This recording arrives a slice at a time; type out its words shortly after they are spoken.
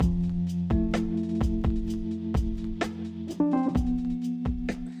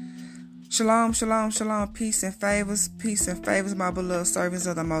Shalom, shalom, shalom, peace and favors, my beloved servants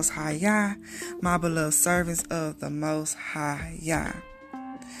of the Most High Yah, my beloved servants of the Most High Yah.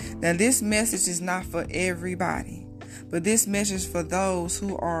 Now, this message is not for everybody, but this message is for those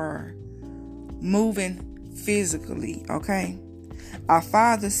who are moving physically, okay? Our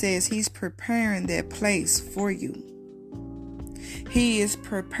Father says He's preparing that place for you. He is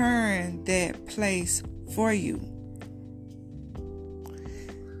preparing that place for you.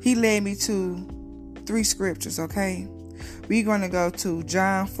 He led me to 3 scriptures, okay? We're going to go to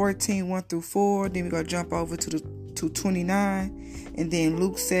John 14, 1 through 4. Then we're going to jump over to 29. And then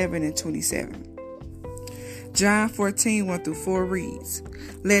Luke 7 and 27. John 14, 1 through 4 reads,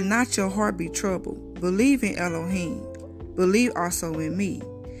 "Let not your heart be troubled. Believe in Elohim. Believe also in me.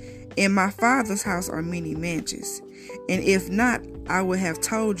 In my Father's house are many mansions. And if not, I would have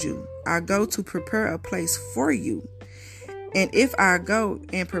told you. I go to prepare a place for you. And if I go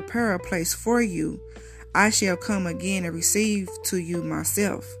and prepare a place for you, I shall come again and receive to you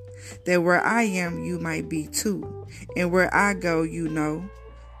myself, that where I am you might be too, and where I go you know,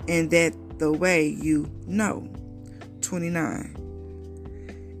 and that the way you know." 29.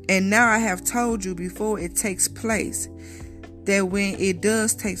 "And now I have told you before it takes place, that when it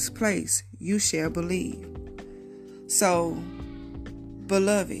does take place, you shall believe." So,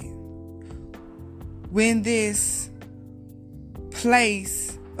 beloved, when this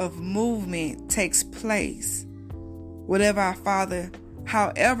place of movement takes place, however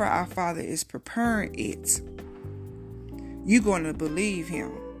our Father is preparing it, you're going to believe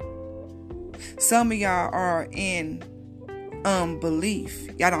Him. Some of y'all are in unbelief.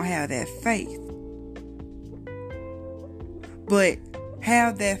 Y'all don't have that faith. But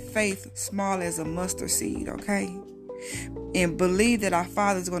have that faith small as a mustard seed, okay? And believe that our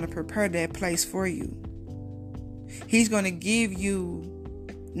Father is going to prepare that place for you. He's going to give you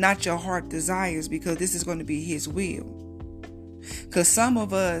not your heart desires, because this is going to be His will. Because some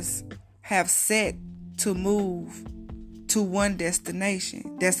of us have set to move to one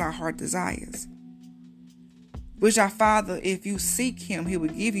destination. That's our heart desires. Which our Father, if you seek Him, He will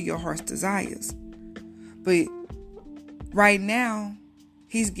give you your heart's desires. But right now,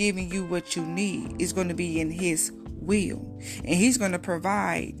 He's giving you what you need. It's going to be in His will. And He's going to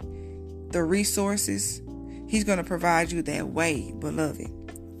provide the resources. He's going to provide you that way, beloved.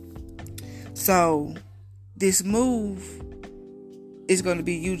 So, this move is going to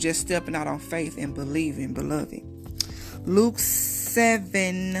be you just stepping out on faith and believing, beloved. Luke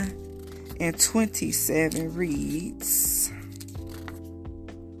 7 and 27 reads,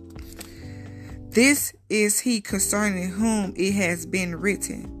 "This is He concerning whom it has been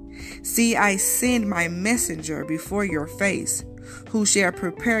written, See, I send my messenger before your face, who shall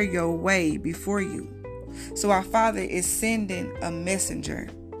prepare your way before you." So our Father is sending a messenger.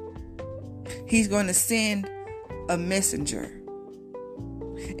 He's going to send a messenger.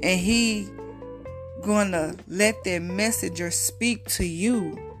 And He going to let that messenger speak to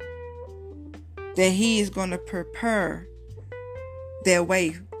you, that He is going to prepare that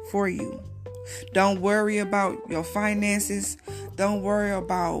way for you. Don't worry about your finances. Don't worry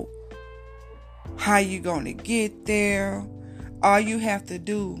about how you're going to get there. All you have to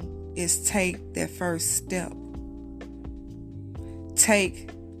do is take that first step. Take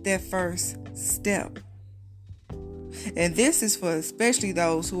that first step. And this is for especially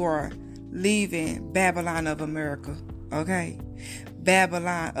those who are leaving Babylon of America. Okay?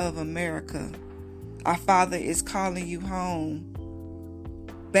 Babylon of America. Our Father is calling you home.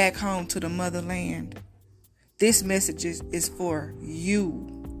 Back home to the motherland. This message is for you.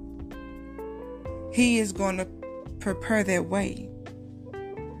 He is going to prepare that way.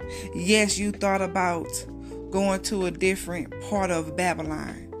 Yes, you thought about going to a different part of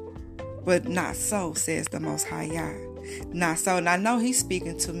Babylon, but not so, says the Most High Yah. Not so. And I know He's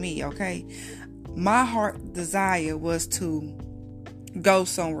speaking to me, okay? My heart desire was to go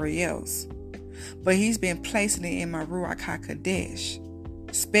somewhere else, but He's been placing it in my Ruach HaKodesh,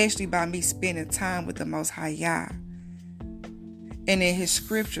 especially by me spending time with the Most High Yah. And in His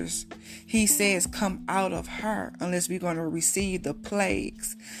scriptures, He says, come out of her unless we're going to receive the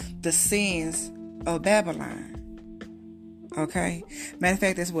plagues, the sins of Babylon. Okay? Matter of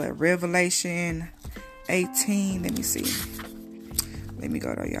fact, that's what? Revelation 18. Let me see. Let me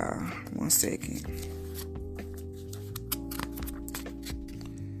go there, y'all. 1 second.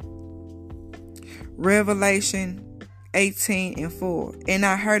 Revelation 18 and 4. "And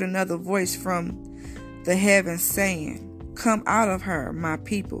I heard another voice from the heavens saying, Come out of her, my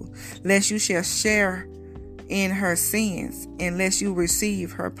people, lest you shall share in her sins, and lest you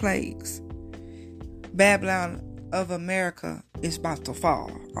receive her plagues." Babylon of America is about to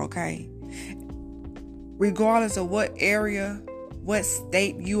fall, okay? Regardless of what area, what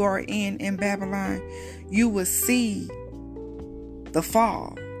state you are in Babylon, you will see the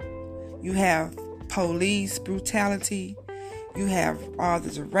fall. You have police brutality. You have all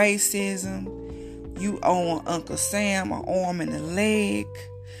this racism. You owe Uncle Sam an arm and a leg.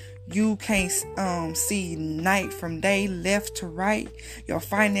 You can't see night from day, left to right. Your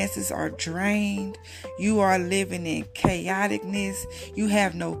finances are drained. You are living in chaoticness. You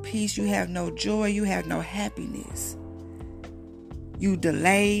have no peace. You have no joy. You have no happiness. You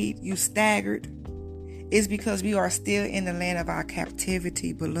delayed. You staggered. It's because we are still in the land of our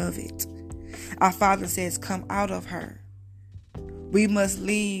captivity, beloved. Our Father says, come out of her. We must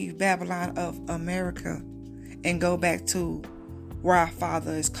leave Babylon of America and go back to where our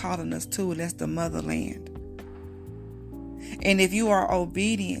Father is calling us to, and that's the motherland. And if you are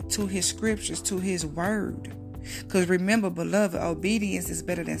obedient to His scriptures, to His word, because remember, beloved, obedience is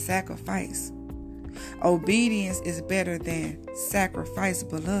better than sacrifice. Obedience is better than sacrifice,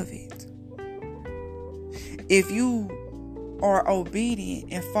 beloved. If you are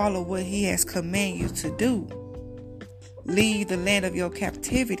obedient and follow what He has commanded you to do, leave the land of your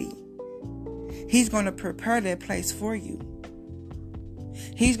captivity, He's going to prepare that place for you.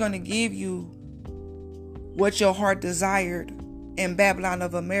 He's going to give you what your heart desired in Babylon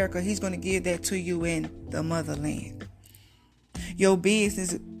of America. He's going to give that to you in the motherland. Your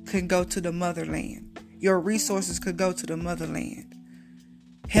business can go to the motherland. Your resources could go to the motherland.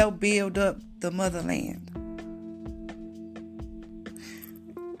 Help build up the motherland.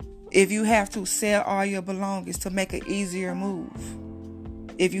 If you have to sell all your belongings to make an easier move,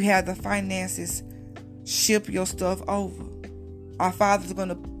 if you have the finances, ship your stuff over. Our Father's going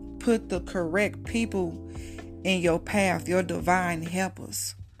to put the correct people in your path, your divine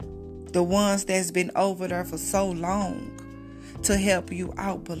helpers, the ones that's been over there for so long to help you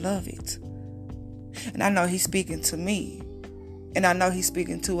out, beloved. And I know He's speaking to me, and I know He's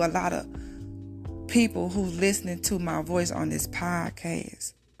speaking to a lot of people who's listening to my voice on this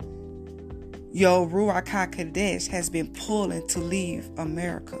podcast. Your Ruach HaKodesh has been pulling to leave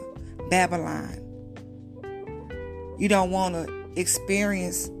America, Babylon. You don't want to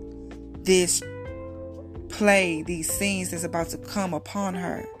experience this play, these scenes that's about to come upon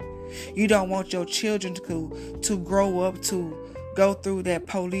her. You don't want your children to grow up to go through that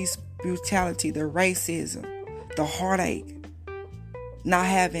police brutality, the racism, the heartache, not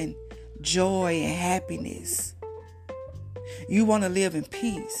having joy and happiness. You want to live in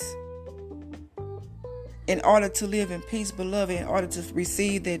peace. In order to live in peace, beloved, in order to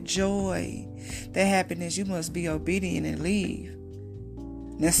receive that joy, that happiness, you must be obedient and leave.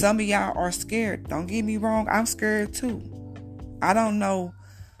 Now, some of y'all are scared. Don't get me wrong. I'm scared too. I don't know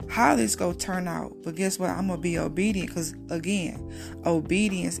how this going to turn out. But guess what? I'm going to be obedient because, again,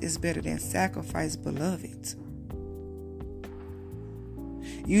 obedience is better than sacrifice, beloved.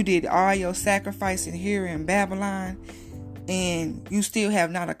 You did all your sacrificing here in Babylon and you still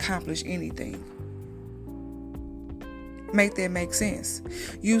have not accomplished anything. Make that make sense.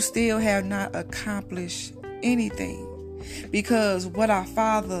 You still have not accomplished anything. Because what our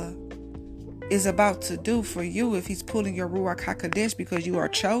Father is about to do for you, if He's pulling your Ruach HaKodesh, because you are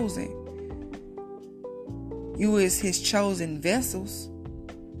chosen, you is His chosen vessels,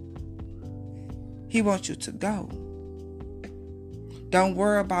 He wants you to go. Don't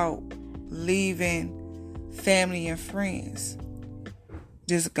worry about leaving family and friends.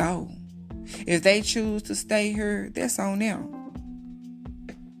 Just go. If they choose to stay here, that's on them.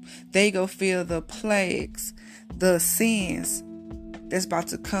 They go feel the plagues, the sins that's about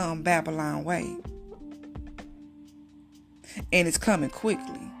to come Babylon way. And it's coming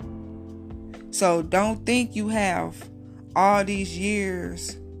quickly. So don't think you have all these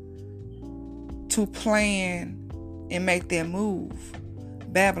years to plan and make that move.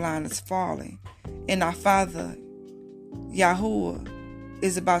 Babylon is falling. And our Father, Yahuwah,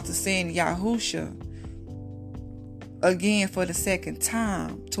 is about to send Yahusha again for the second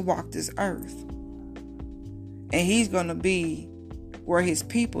time to walk this earth. And He's going to be where His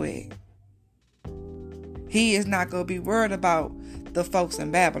people at. He is not going to be worried about the folks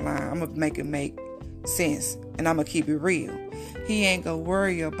in Babylon. I'm going to make it make sense. And I'm going to keep it real. He ain't going to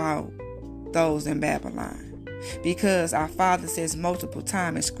worry about those in Babylon. Because our Father says multiple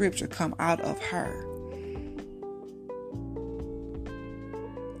times in Scripture, come out of her.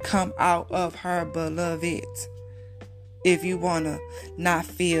 Come out of her, beloved, if you want to not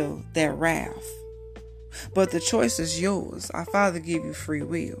feel that wrath. But the choice is yours. Our Father give you free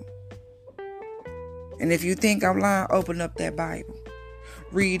will. And if you think I'm lying, open up that Bible.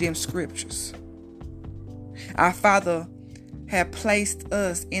 Read them scriptures. Our Father have placed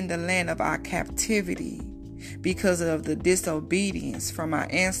us in the land of our captivity because of the disobedience from our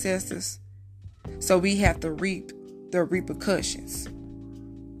ancestors. So we have to reap the repercussions.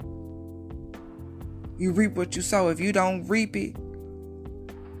 You reap what you sow. If you don't reap it,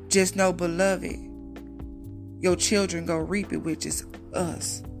 just know, beloved, your children go reap it, which is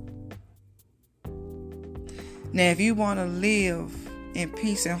us. Now, if you want to live in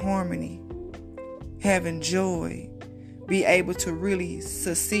peace and harmony, having joy, be able to really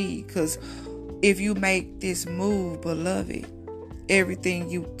succeed, because if you make this move, beloved, everything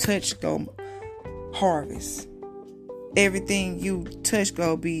you touch go harvest. Everything you touch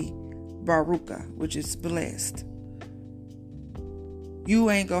go be baruka, which is blessed. You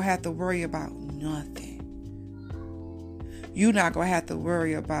ain't gonna have to worry about nothing. You not gonna have to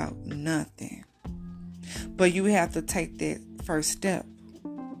worry about nothing. But you have to take that first step.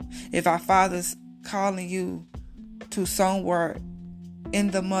 If our Father's calling you to somewhere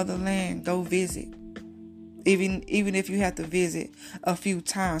in the motherland, go visit. Even if you have to visit a few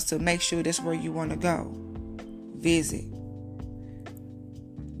times to make sure that's where you want to go. Visit.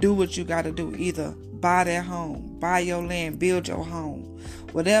 Do what you got to do. Either buy that home, buy your land, build your home.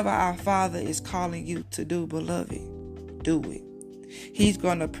 Whatever our Father is calling you to do, beloved, do it. He's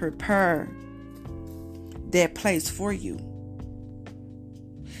going to prepare that place for you.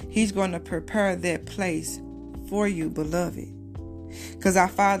 He's going to prepare that place for you, beloved. Because our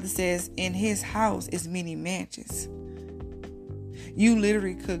Father says in His house is many mansions. You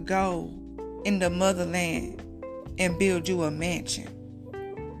literally could go in the motherland and build you a mansion.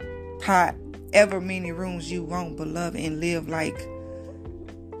 However many rooms you want, beloved, and live like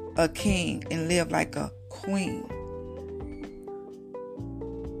a king and live like a queen.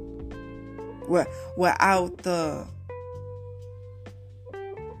 Without the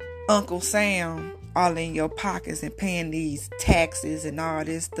Uncle Sam all in your pockets and paying these taxes and all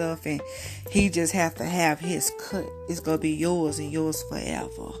this stuff, and he just have to have his cut. It's gonna be yours and yours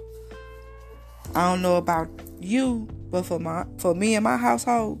forever. I don't know about you, but for me and my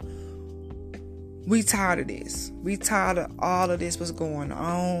household, we tired of this. We tired of all of this what's going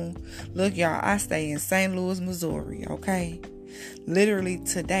on. Look, y'all, I stay in St. Louis, Missouri, okay? Literally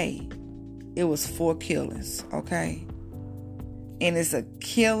today, it was 4 killings, okay? And it's a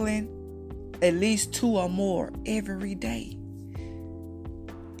killing, at least 2 or more every day.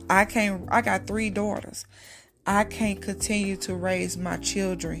 I got 3 daughters. I can't continue to raise my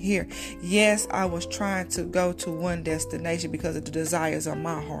children here. Yes, I was trying to go to one destination because of the desires of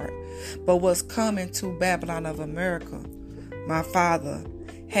my heart. But what's coming to Babylon of America, my Father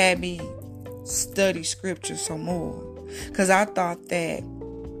had me study scripture some more. Because I thought that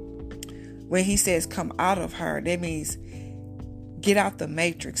when He says come out of her, that means get out the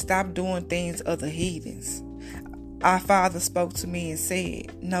matrix. Stop doing things of the heathens. Our Father spoke to me and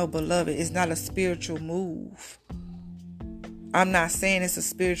said, no, beloved, it's not a spiritual move. I'm not saying it's a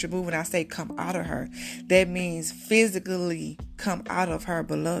spiritual move when I say come out of her. That means physically come out of her,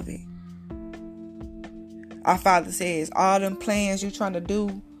 beloved. Our Father says, all them plans you're trying to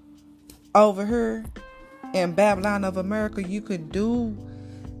do over here in Babylon of America, you could do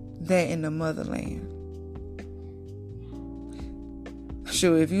that in the motherland.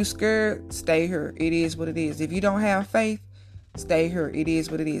 Sure, if you scared, stay here. It is what it is. If you don't have faith, stay here. It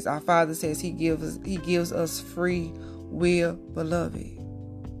is what it is. Our Father says He gives us free will, beloved.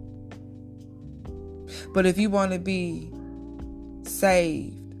 But if you want to be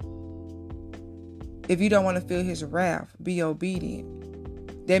saved, if you don't want to feel His wrath, be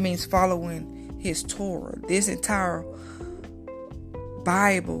obedient. That means following His Torah. This entire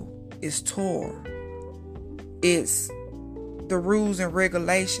Bible is Torah. It's the rules and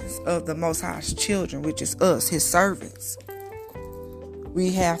regulations of the Most High's children, which is us, His servants.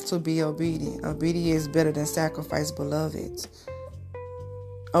 We have to be obedient. Obedience is better than sacrifice, beloved.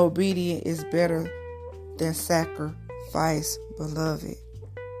 Obedience is better than sacrifice, beloved.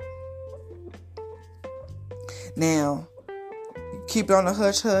 Now, keep it on the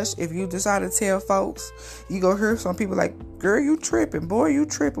hush-hush. If you decide to tell folks, you go hear some people like, girl, you tripping. Boy, you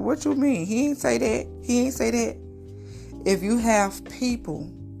tripping. What you mean? He ain't say that. He ain't say that. If you have people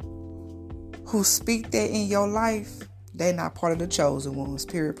who speak that in your life, they're not part of the chosen ones,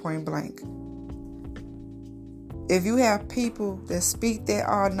 period, point blank. If you have people that speak that,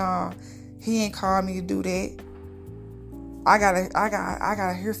 oh, nah, he ain't called me to do that, I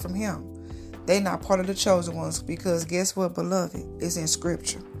gotta hear from him. They not part of the chosen ones, because guess what, beloved? It's in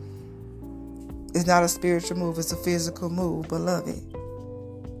scripture. It's not a spiritual move, it's a physical move, beloved.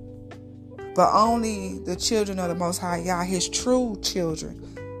 But only the children of the Most High Yah, His true children,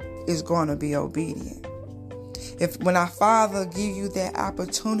 is going to be obedient. When our Father give you that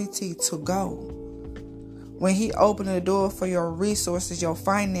opportunity to go, when He open the door for your resources, your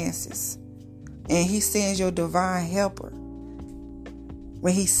finances, and He sends your divine helper,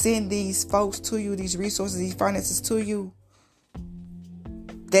 when He send these folks to you, these resources, these finances to you,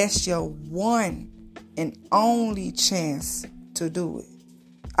 that's your one and only chance to do it.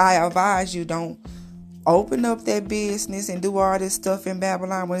 I advise you, don't open up that business and do all this stuff in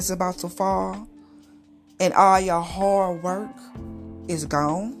Babylon when it's about to fall and all your hard work is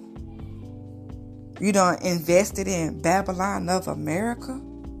gone. You done invested in Babylon of America,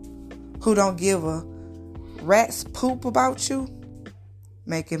 who don't give a rat's poop about you.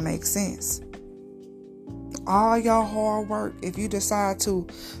 Make it make sense. All your hard work, if you decide to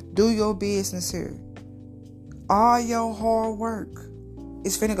do your business here, all your hard work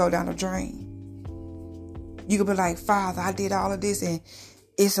is finna go down the drain. You could be like, Father, I did all of this and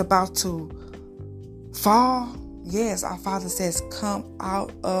it's about to fall. Yes, our Father says, come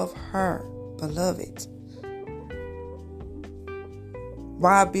out of her, beloved.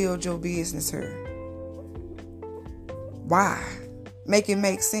 Why build your business here? Why? Make it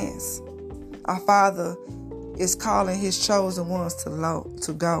make sense. Our Father is calling His chosen ones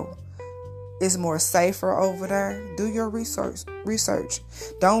to go. It's more safer over there. Do your research.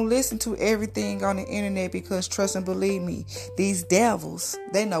 Don't listen to everything on the internet, because trust and believe me, these devils,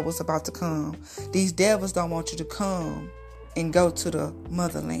 they know what's about to come. These devils don't want you to come and go to the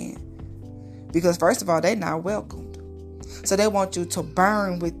motherland, because first of all, they're not welcomed. So they want you to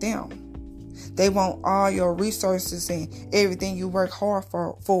burn with them. They want all your resources and everything you work hard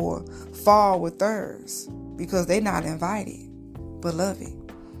for fall with theirs, because they're not invited, beloved.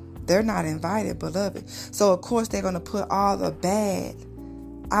 They're not invited, beloved. So, of course, they're going to put all the bad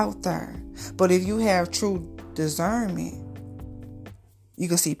out there. But if you have true discernment, you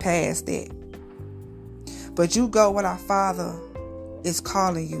can see past that. But you go where our Father is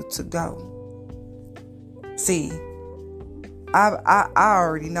calling you to go. See, I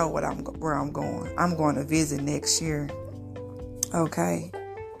already know where I'm going. I'm going to visit next year. Okay?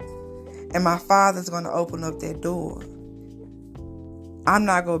 And my Father's going to open up that door. I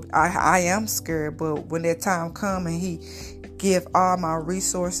am scared, but when that time comes and He give all my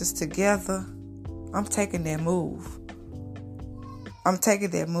resources together, I'm taking that move.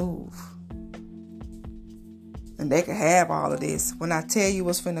 And they can have all of this. When I tell you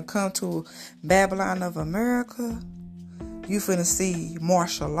what's finna come to Babylon of America, you finna see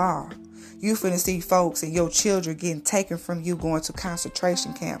martial law. You finna see folks and your children getting taken from you, going to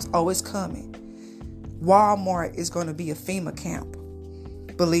concentration camps. Oh, it's coming. Walmart is going to be a FEMA camp.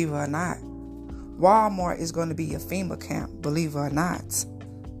 Believe it or not. Walmart is going to be a FEMA camp. Believe it or not.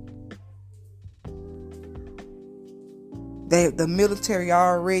 The military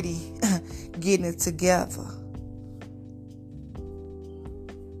already getting it together.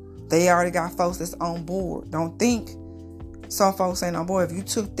 They already got folks that's on board. Don't think some folks ain't on board. If you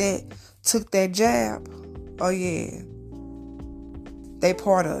took that jab, oh yeah, they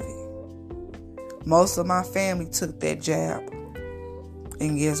part of it. Most of my family took that jab.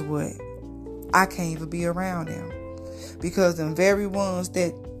 And guess what? I can't even be around them. Because them very ones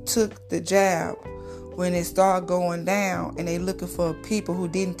that took the jab, when it started going down and they looking for people who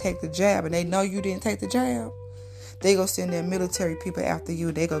didn't take the jab and they know you didn't take the jab, they go send their military people after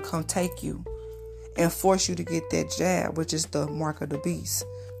you. They gonna come take you and force you to get that jab, which is the mark of the beast.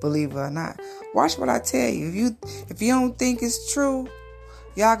 Believe it or not. Watch what I tell you. If you don't think it's true,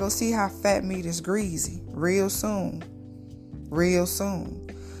 y'all go see how fat meat is greasy real soon.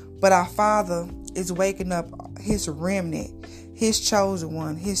 But our Father is waking up His remnant, His chosen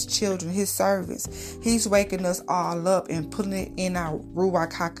one, His children, His servants. He's waking us all up and putting it in our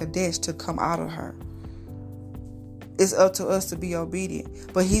Ruach HaKodesh to come out of her. It's up to us to be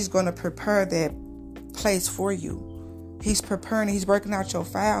obedient. But He's going to prepare that place for you. He's preparing, He's working out your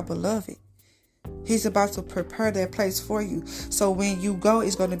file, beloved. He's about to prepare that place for you. So when you go,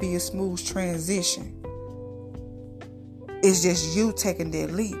 it's going to be a smooth transition. It's just you taking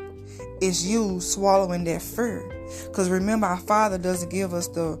that leap. It's you swallowing that fear. Because remember, our Father doesn't give us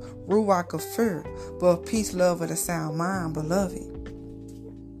the ruach of fear, but of peace, love, and a sound mind, beloved.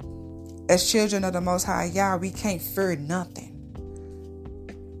 As children of the Most High Yah, we can't fear nothing.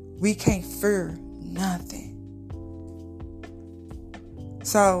 We can't fear nothing.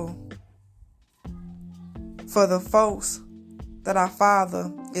 So, for the folks that our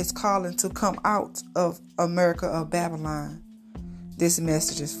Father is calling to come out of America of Babylon, this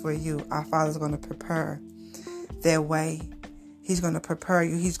message is for you. Our Father's going to prepare that way. He's going to prepare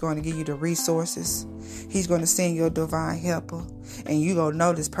you. He's going to give you the resources. He's going to send your divine helper. And you going to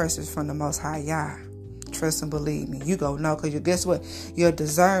know this person's from the Most High Yah. trust and believe me. You go know, because guess what? Your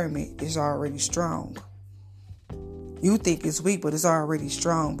discernment is already strong. You think it's weak, but it's already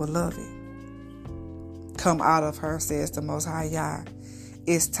strong, beloved. Come out of her, says the Most High Yah.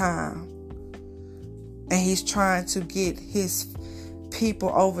 It's time. And he's trying to get his people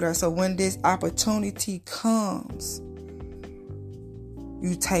over there. So when this opportunity comes,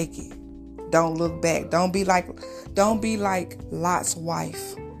 you take it. Don't look back. Don't be like Lot's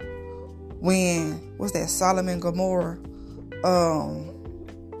wife. When, what's that, Solomon and Gomorrah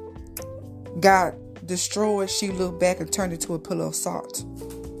got destroyed, she looked back and turned into a pillar of salt.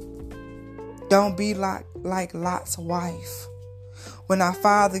 Don't be like Lot's wife. When our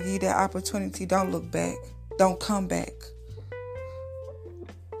Father give you that opportunity, don't look back. Don't come back.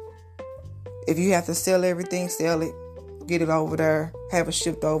 If you have to sell everything, sell it. Get it over there. Have it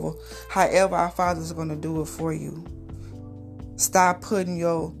shipped over. However, our Father's going to do it for you. Stop putting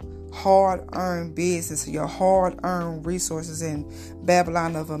your hard-earned business, your hard-earned resources in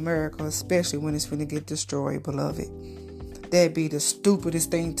Babylon of America, especially when it's going to get destroyed, beloved. That'd be the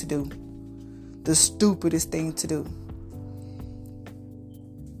stupidest thing to do. The stupidest thing to do.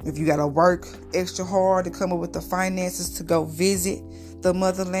 If you got to work extra hard to come up with the finances to go visit the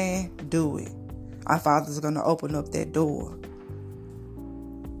motherland, do it. Our Father's going to open up that door.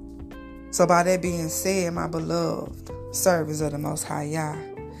 So by that being said, my beloved servants of the Most High Yah,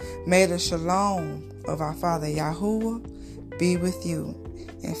 may the shalom of our Father Yahuwah be with you.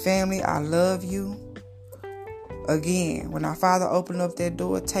 And family, I love you. Again, when our Father open up that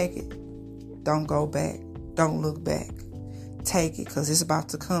door, take it. Don't go back. Don't look back. Take it, because it's about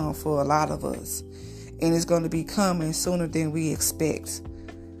to come for a lot of us. And it's going to be coming sooner than we expect.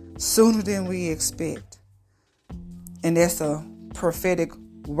 Sooner than we expect. And that's a prophetic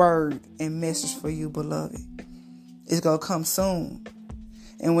word and message for you, beloved. It's going to come soon.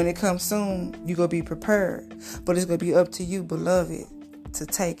 And when it comes soon, you're going to be prepared. But it's going to be up to you, beloved, to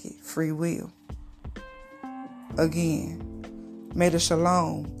take it. Free will. Again, may the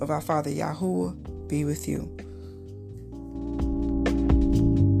shalom of our Father Yahuwah be with you.